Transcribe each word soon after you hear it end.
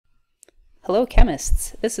Hello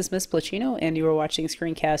chemists, this is Ms. Placino and you are watching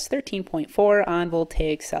Screencast 13.4 on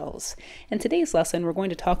Voltaic Cells. In today's lesson we're going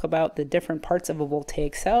to talk about the different parts of a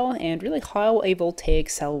voltaic cell and really how a voltaic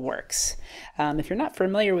cell works. If you're not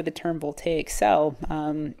familiar with the term voltaic cell,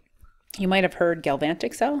 you might have heard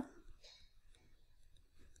galvanic cell,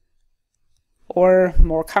 or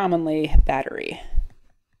more commonly, battery.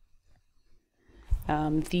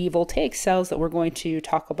 The voltaic cells that we're going to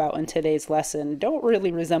talk about in today's lesson don't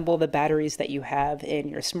really resemble the batteries that you have in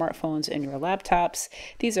your smartphones and your laptops.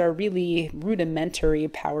 These are really rudimentary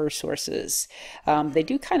power sources. They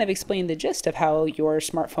do kind of explain the gist of how your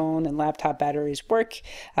smartphone and laptop batteries work,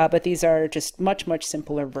 but these are just much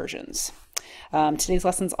simpler versions. Today's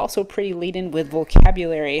lesson is also pretty laden with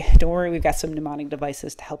vocabulary. Don't worry, we've got some mnemonic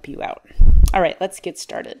devices to help you out. All right, let's get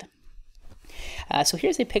started. So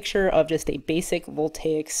here's a picture of just a basic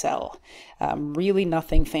voltaic cell. Really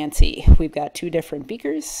nothing fancy. We've got two different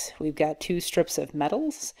beakers. We've got two strips of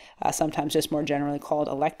metals, sometimes just more generally called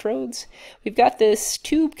electrodes. We've got this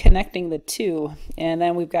tube connecting the two, and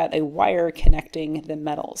then we've got a wire connecting the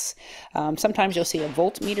metals. Sometimes you'll see a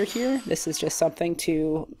voltmeter here. This is just something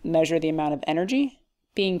to measure the amount of energy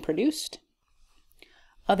being produced.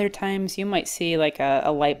 Other times you might see like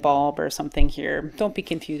a light bulb or something here. Don't be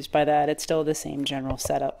confused by that. It's still the same general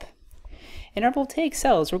setup. In our voltaic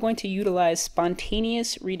cells, we're going to utilize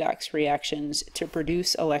spontaneous redox reactions to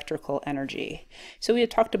produce electrical energy. So we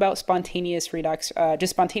had talked about spontaneous redox, just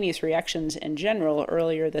spontaneous reactions in general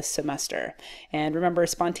earlier this semester. And remember,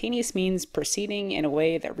 spontaneous means proceeding in a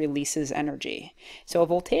way that releases energy. So a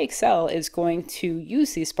voltaic cell is going to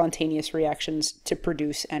use these spontaneous reactions to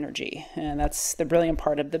produce energy. And that's the brilliant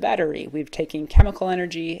part of the battery. We've taken chemical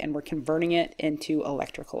energy and we're converting it into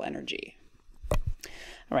electrical energy.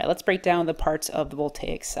 All right, let's break down the parts of the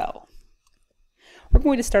voltaic cell. We're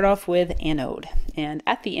going to start off with anode, and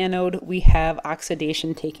at the anode we have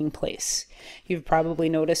oxidation taking place. You've probably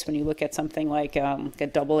noticed when you look at something like a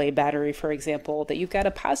AA battery, for example, that you've got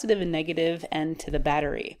a positive and negative end to the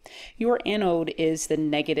battery. Your anode is the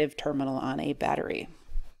negative terminal on a battery.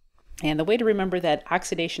 And the way to remember that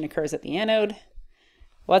oxidation occurs at the anode,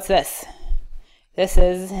 what's this? This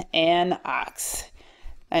is an ox.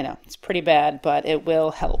 I know, it's pretty bad, but it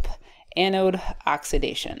will help. Anode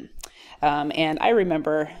oxidation. And I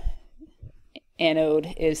remember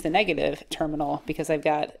anode is the negative terminal because I've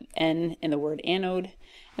got N in the word anode,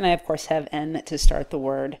 and I of course have N to start the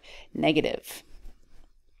word negative.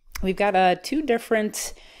 We've got two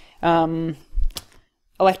different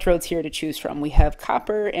electrodes here to choose from. We have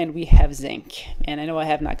copper and we have zinc. And I know I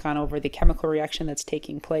have not gone over the chemical reaction that's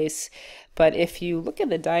taking place, but if you look at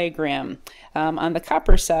the diagram, on the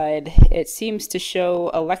copper side, it seems to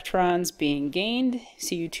show electrons being gained,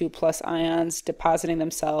 Cu2 plus ions depositing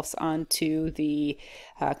themselves onto the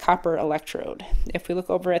copper electrode. If we look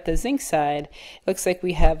over at the zinc side, it looks like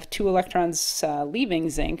we have two electrons leaving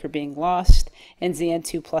zinc or being lost, and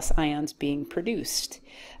Zn2 plus ions being produced.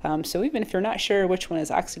 So even if you're not sure which one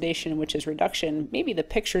is oxidation and which is reduction, maybe the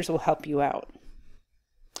pictures will help you out.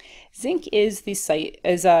 Zinc is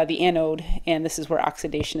the anode, and this is where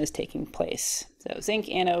oxidation is taking place. So zinc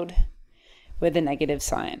anode with a negative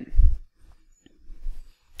sign.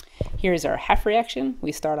 Here's our half reaction.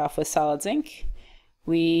 We start off with solid zinc.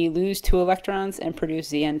 We lose 2 electrons and produce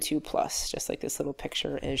Zn2 plus, just like this little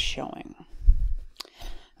picture is showing.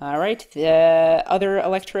 All right, the other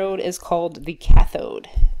electrode is called the cathode.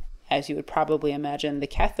 As you would probably imagine, the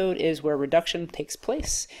cathode is where reduction takes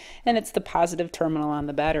place, and it's the positive terminal on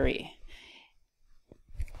the battery.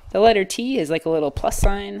 The letter T is like a little plus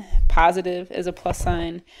sign, positive is a plus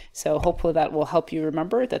sign, so hopefully that will help you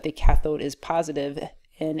remember that the cathode is positive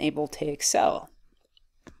in a voltaic cell.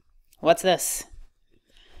 What's this?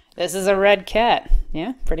 This is a red cat.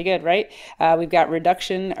 Yeah, pretty good, right? We've got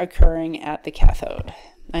reduction occurring at the cathode.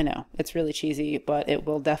 I know, it's really cheesy, but it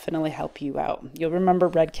will definitely help you out. You'll remember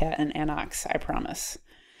red cat and anox, I promise.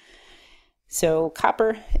 So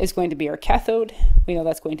copper is going to be our cathode. We know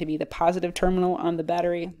that's going to be the positive terminal on the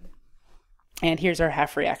battery. And here's our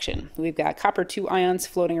half reaction. We've got copper 2 ions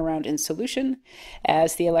floating around in solution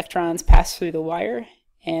as the electrons pass through the wire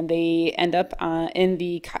and they end up in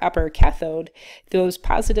the copper cathode. Those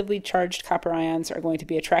positively charged copper ions are going to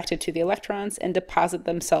be attracted to the electrons and deposit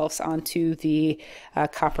themselves onto the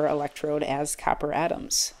copper electrode as copper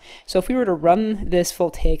atoms. So if we were to run this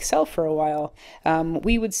voltaic cell for a while,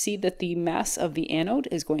 we would see that the mass of the anode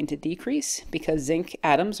is going to decrease because zinc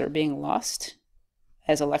atoms are being lost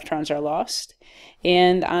as electrons are lost.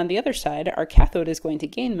 And on the other side, our cathode is going to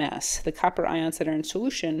gain mass. The copper ions that are in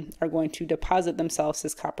solution are going to deposit themselves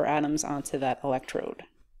as copper atoms onto that electrode.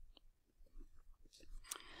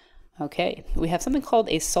 Okay, we have something called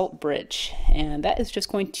a salt bridge, and that is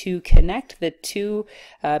just going to connect the two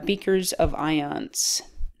beakers of ions.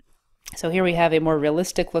 So here we have a more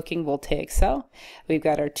realistic looking voltaic cell. We've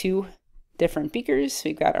got our two different beakers.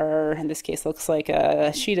 We've got our, in this case, looks like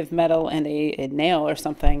a sheet of metal and a nail or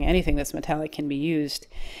something. Anything that's metallic can be used.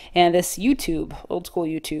 And this U-tube, old school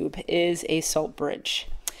U-tube, is a salt bridge.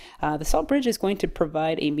 The salt bridge is going to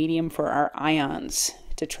provide a medium for our ions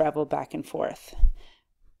to travel back and forth.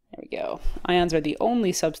 There we go. Ions are the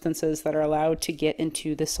only substances that are allowed to get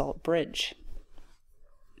into the salt bridge.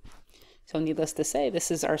 So needless to say,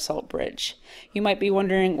 this is our salt bridge. You might be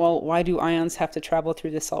wondering, well, why do ions have to travel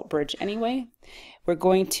through the salt bridge anyway? We're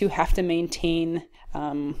going to have to maintain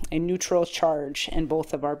a neutral charge in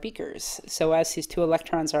both of our beakers. So as these two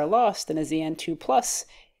electrons are lost and as the N2+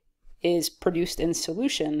 is produced in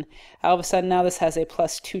solution, all of a sudden now this has a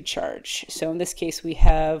 +2 charge. So in this case we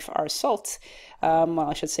have our salt, well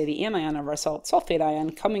I should say the anion of our salt, sulfate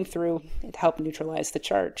ion, coming through to help neutralize the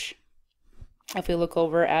charge. If we look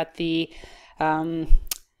over at the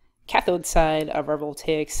cathode side of our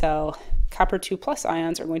voltaic cell, copper 2+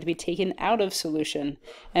 ions are going to be taken out of solution,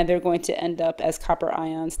 and they're going to end up as copper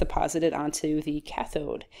ions deposited onto the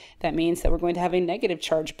cathode. That means that we're going to have a negative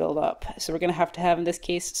charge build up. So we're going to have, in this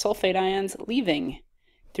case, sulfate ions leaving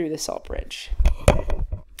through the salt bridge.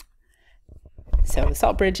 So the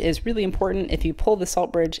salt bridge is really important. If you pull the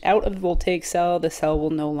salt bridge out of the voltaic cell, the cell will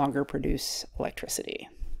no longer produce electricity.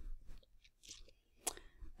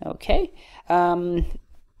 Okay.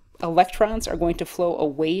 Electrons are going to flow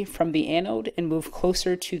away from the anode and move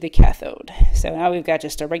closer to the cathode. So now we've got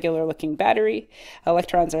just a regular looking battery.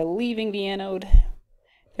 Electrons are leaving the anode.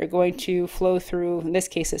 They're going to flow through, in this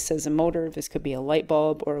case it says a motor, this could be a light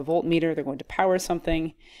bulb or a voltmeter. They're going to power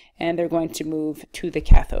something, and they're going to move to the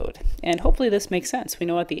cathode. And hopefully this makes sense. We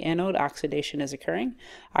know at the anode oxidation is occurring.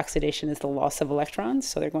 Oxidation is the loss of electrons,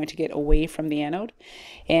 so they're going to get away from the anode.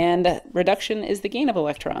 And reduction is the gain of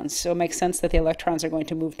electrons, so it makes sense that the electrons are going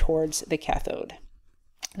to move towards the cathode.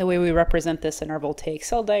 The way we represent this in our voltaic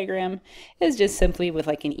cell diagram is just simply with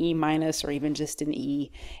like an E- or even just an E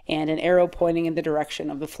and an arrow pointing in the direction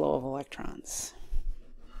of the flow of electrons.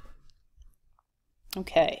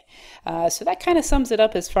 Okay, so that kind of sums it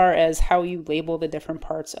up as far as how you label the different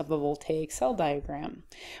parts of a voltaic cell diagram.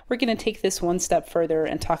 We're going to take this one step further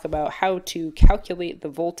and talk about how to calculate the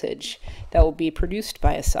voltage that will be produced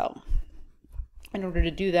by a cell. In order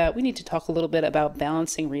to do that, we need to talk a little bit about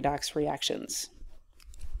balancing redox reactions.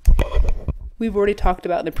 We've already talked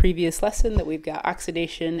about in the previous lesson that we've got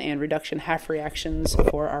oxidation and reduction half reactions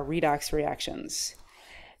for our redox reactions.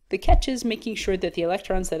 The catch is making sure that the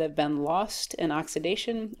electrons that have been lost in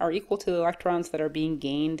oxidation are equal to the electrons that are being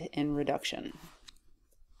gained in reduction.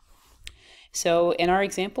 So in our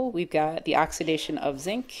example, we've got the oxidation of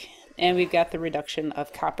zinc and we've got the reduction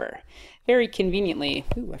of copper. Very conveniently,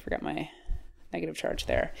 ooh, I forgot my negative charge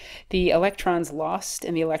there. The electrons lost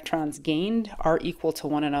and the electrons gained are equal to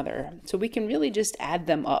one another. So we can really just add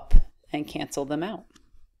them up and cancel them out.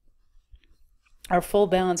 Our full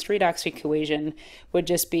balanced redox equation would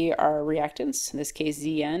just be our reactants, in this case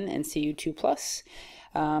Zn and Cu2+,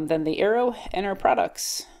 then the arrow and our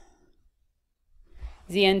products,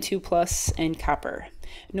 Zn2+ and copper.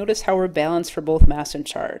 Notice how we're balanced for both mass and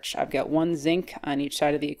charge. I've got one zinc on each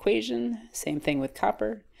side of the equation, same thing with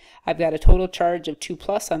copper. I've got a total charge of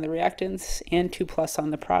 2+ on the reactants and 2+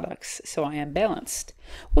 on the products, so I am balanced.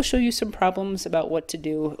 We'll show you some problems about what to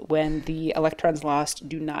do when the electrons lost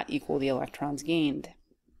do not equal the electrons gained.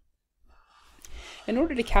 In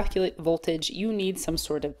order to calculate voltage, you need some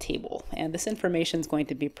sort of table, and this information is going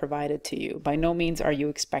to be provided to you. By no means are you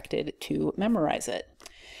expected to memorize it.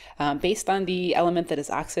 Based on the element that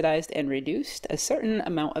is oxidized and reduced, a certain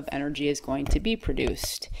amount of energy is going to be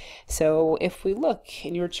produced. So if we look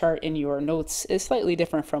in your chart in your notes, is slightly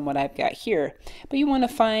different from what I've got here, but you want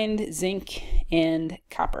to find zinc and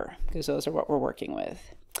copper because those are what we're working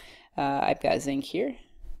with. I've got zinc here.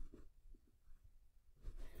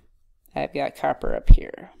 I've got copper up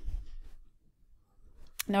here.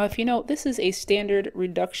 Now if you note, this is a standard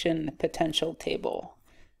reduction potential table.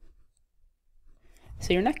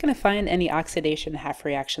 So you're not going to find any oxidation half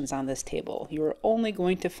reactions on this table. You're only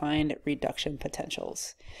going to find reduction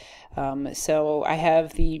potentials. So I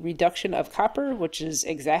have the reduction of copper, which is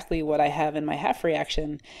exactly what I have in my half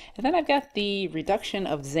reaction. And then I've got the reduction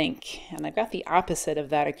of zinc, and I've got the opposite of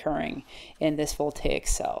that occurring in this voltaic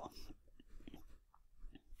cell.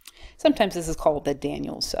 Sometimes this is called the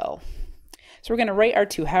Daniell cell. So we're going to write our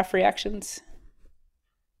two half reactions.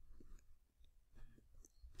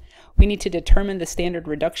 We need to determine the standard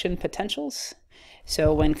reduction potentials.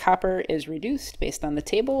 So when copper is reduced based on the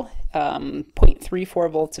table, 0.34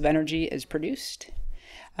 volts of energy is produced.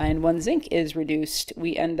 And when zinc is reduced,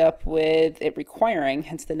 we end up with it requiring,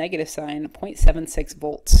 hence the negative sign, 0.76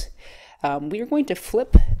 volts. We are going to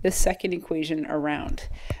flip the second equation around.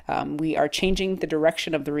 We are changing the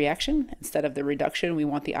direction of the reaction. Instead of the reduction, we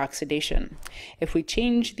want the oxidation. If we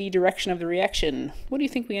change the direction of the reaction, what do you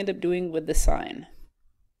think we end up doing with the sign?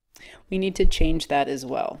 We need to change that as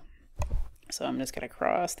well. So I'm just going to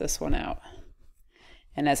cross this one out.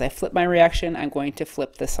 And as I flip my reaction, I'm going to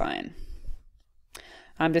flip the sign.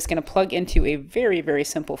 I'm just going to plug into a very, very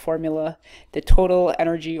simple formula. The total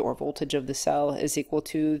energy or voltage of the cell is equal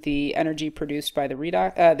to the energy produced by the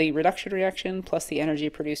reduction reaction plus the energy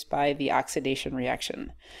produced by the oxidation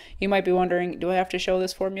reaction. You might be wondering, do I have to show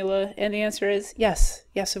this formula? And the answer is yes.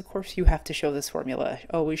 Yes, of course you have to show this formula.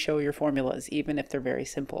 Always show your formulas, even if they're very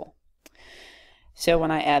simple. So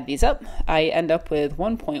when I add these up, I end up with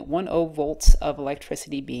 1.10 volts of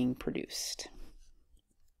electricity being produced.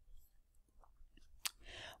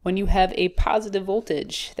 When you have a positive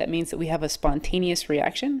voltage, that means that we have a spontaneous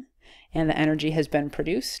reaction and the energy has been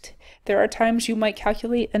produced. There are times you might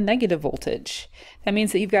calculate a negative voltage. That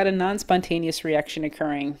means that you've got a non-spontaneous reaction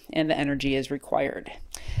occurring and the energy is required.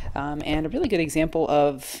 And a really good example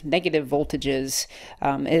of negative voltages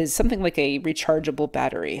is something like a rechargeable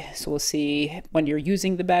battery. So we'll see when you're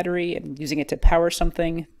using the battery and using it to power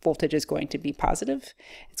something, voltage is going to be positive.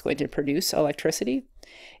 It's going to produce electricity.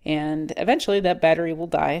 And eventually that battery will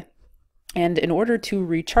die. And in order to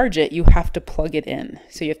recharge it, you have to plug it in.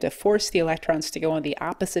 So you have to force the electrons to go in the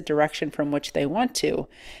opposite direction from which they want to.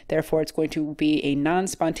 Therefore, it's going to be a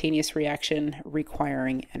non-spontaneous reaction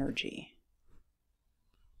requiring energy.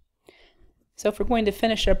 So if we're going to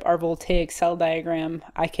finish up our voltaic cell diagram,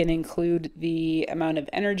 I can include the amount of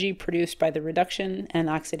energy produced by the reduction and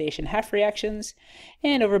oxidation half reactions.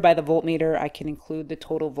 And over by the voltmeter, I can include the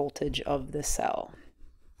total voltage of the cell.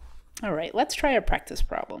 All right, let's try a practice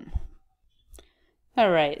problem. All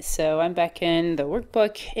right, so I'm back in the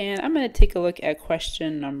workbook and I'm going to take a look at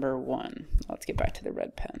question number 1. Let's get back to the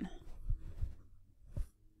red pen.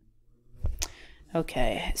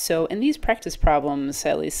 Okay, so in these practice problems,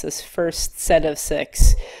 at least this first set of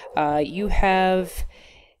 6, you have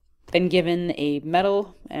been given a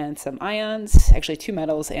metal and some ions, actually 2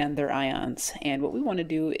 metals and their ions. And what we want to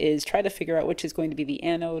do is try to figure out which is going to be the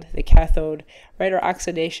anode, the cathode, write our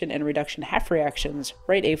oxidation and reduction half reactions,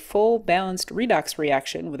 write a full balanced redox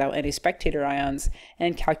reaction without any spectator ions,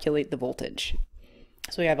 and calculate the voltage.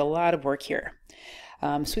 So we have a lot of work here.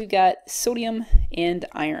 So we've got sodium and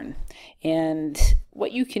iron. And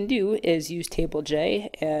what you can do is use table J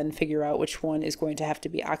and figure out which one is going to have to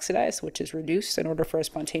be oxidized, which is reduced in order for a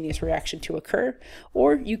spontaneous reaction to occur,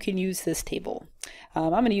 or you can use this table. I'm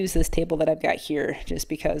going to use this table that I've got here just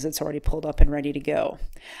because it's already pulled up and ready to go.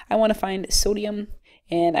 I want to find sodium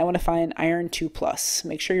and I want to find iron 2+.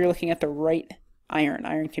 Make sure you're looking at the right iron.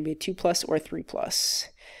 Iron can be a 2+ or 3+.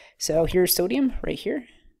 So here's sodium right here.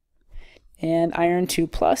 And iron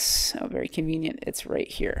 2+, oh, very convenient, it's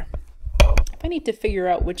right here. If I need to figure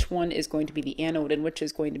out which one is going to be the anode and which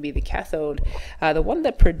is going to be the cathode, the one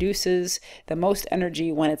that produces the most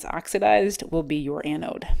energy when it's oxidized will be your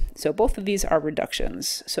anode. So both of these are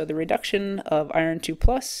reductions. So the reduction of iron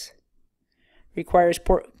 2+ requires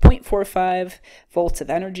 0.45 volts of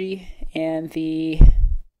energy, and the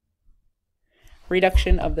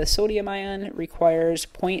reduction of the sodium ion requires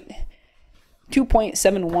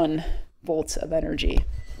 2.71 volts of energy,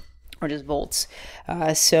 or just volts.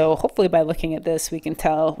 So hopefully by looking at this, we can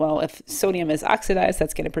tell, well, if sodium is oxidized,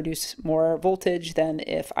 that's going to produce more voltage than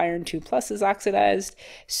if iron 2+ is oxidized.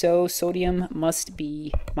 So sodium must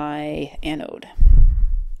be my anode.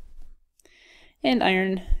 And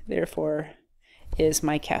iron, therefore, is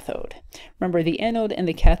my cathode. Remember, the anode and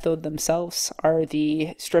the cathode themselves are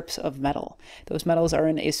the strips of metal. Those metals are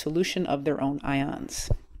in a solution of their own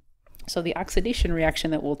ions. So the oxidation reaction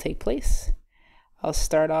that will take place, I'll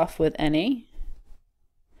start off with Na.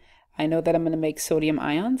 I know that I'm going to make sodium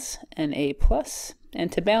ions, Na+,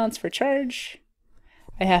 and to balance for charge,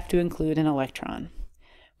 I have to include an electron.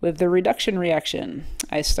 With the reduction reaction,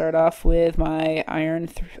 I start off with my iron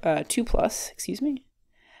 2+, excuse me.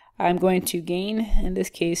 I'm going to gain, in this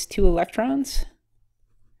case, 2 electrons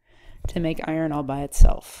to make iron all by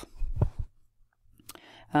itself.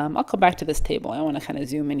 I'll come back to this table. I want to kind of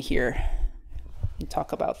zoom in here and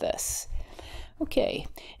talk about this. Okay,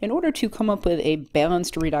 in order to come up with a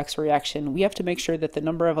balanced redox reaction, we have to make sure that the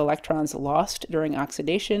number of electrons lost during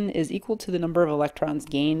oxidation is equal to the number of electrons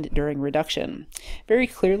gained during reduction. Very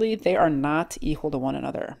clearly, they are not equal to one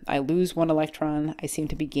another. I lose 1 electron, I seem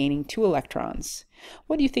to be gaining 2 electrons.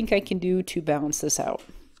 What do you think I can do to balance this out?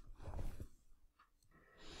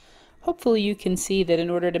 Hopefully you can see that in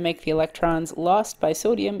order to make the electrons lost by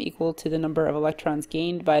sodium equal to the number of electrons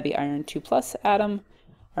gained by the iron 2+ atom,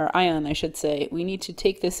 or ion I should say, we need to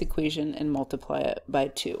take this equation and multiply it by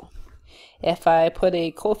 2. If I put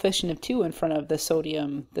a coefficient of 2 in front of the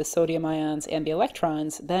sodium ions and the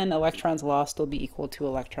electrons, then electrons lost will be equal to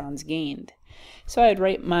electrons gained. So I'd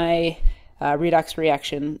write my redox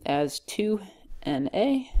reaction as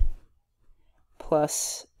 2Na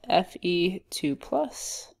plus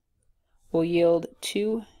Fe2+ will yield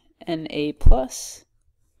 2Na plus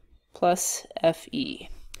Fe.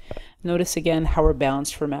 Notice again how we're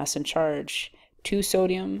balanced for mass and charge. 2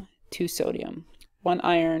 sodium, 1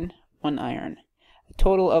 iron, 1 iron. A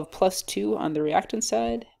total of +2 on the reactant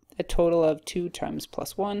side, a total of 2 times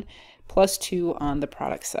 +1, +2 on the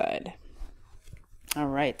product side. All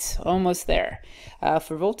right, almost there.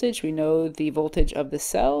 For voltage, we know the voltage of the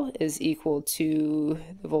cell is equal to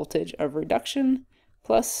the voltage of reduction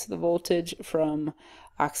plus the voltage from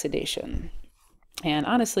oxidation. And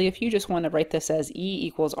honestly, if you just want to write this as E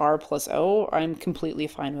equals R plus O, I'm completely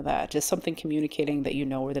fine with that. Just something communicating that you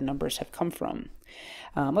know where the numbers have come from.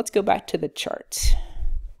 Let's go back to the chart.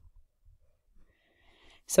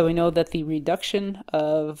 So we know that the reduction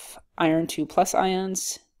of iron 2+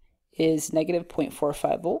 ions is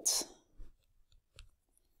 -0.45 volts.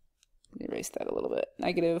 Let me erase that a little bit.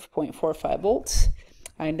 -0.45 volts.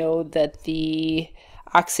 I know that the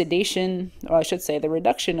oxidation, or I should say the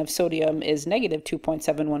reduction of sodium is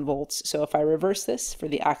 -2.71 volts. So if I reverse this for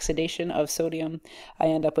the oxidation of sodium, I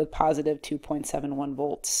end up with +2.71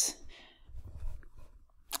 volts.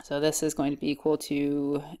 So this is going to be equal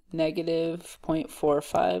to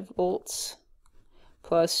 -0.45 volts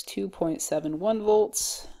plus 2.71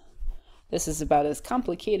 volts. This is about as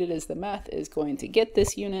complicated as the math is going to get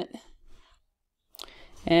this unit.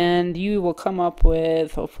 And you will come up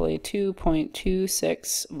with hopefully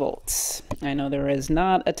 2.26 volts. I know there is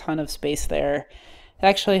not a ton of space there.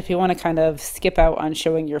 Actually, if you want to kind of skip out on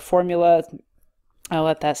showing your formula, I'll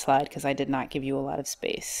let that slide because I did not give you a lot of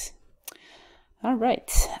space. All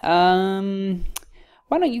right. Why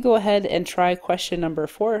don't you go ahead and try question number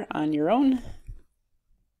 4 on your own?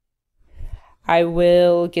 I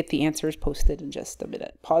will get the answers posted in just a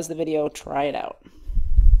minute. Pause the video, try it out.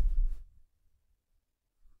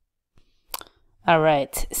 All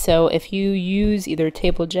right, so if you use either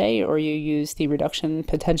table J or you use the reduction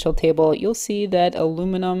potential table, you'll see that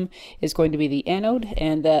aluminum is going to be the anode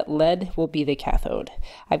and that lead will be the cathode.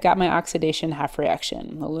 I've got my oxidation half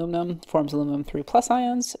reaction. Aluminum forms aluminum 3+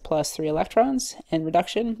 ions plus 3 electrons. In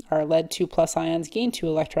reduction, our lead 2+ ions gain 2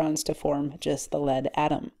 electrons to form just the lead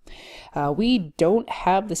atom. We don't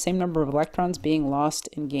have the same number of electrons being lost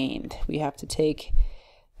and gained. We have to take,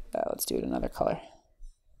 let's do it another color.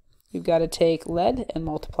 You've got to take lead and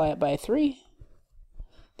multiply it by 3,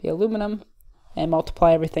 the aluminum, and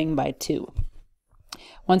multiply everything by 2.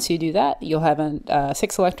 Once you do that, you'll have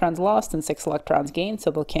 6 electrons lost and 6 electrons gained, so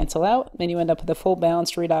they'll cancel out. Then you end up with a full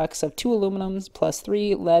balanced redox of 2 aluminums plus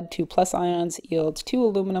 3 lead 2+ ions yields 2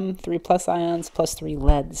 aluminum 3+ ions plus 3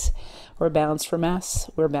 leads. We're balanced for mass,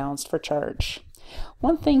 we're balanced for charge.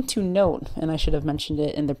 One thing to note, and I should have mentioned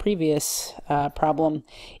it in the previous problem,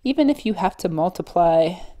 even if you have to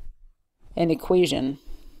multiply an equation,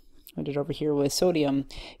 I did over here with sodium,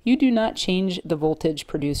 you do not change the voltage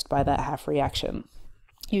produced by that half reaction.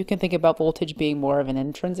 You can think about voltage being more of an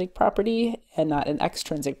intrinsic property and not an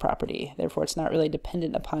extrinsic property. Therefore, it's not really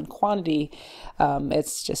dependent upon quantity.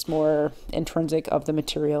 It's just more intrinsic of the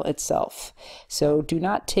material itself. So do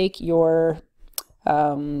not take your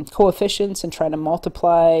coefficients and try to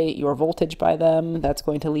multiply your voltage by them. That's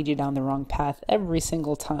going to lead you down the wrong path every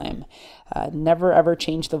single time. Never ever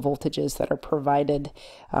change the voltages that are provided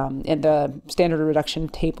in the standard reduction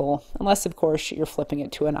table, unless of course you're flipping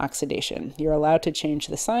it to an oxidation. You're allowed to change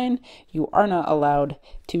the sign. You are not allowed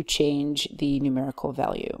to change the numerical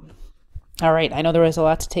value. All right, I know there was a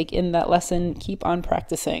lot to take in that lesson. Keep on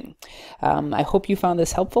practicing. I hope you found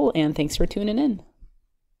this helpful, and thanks for tuning in.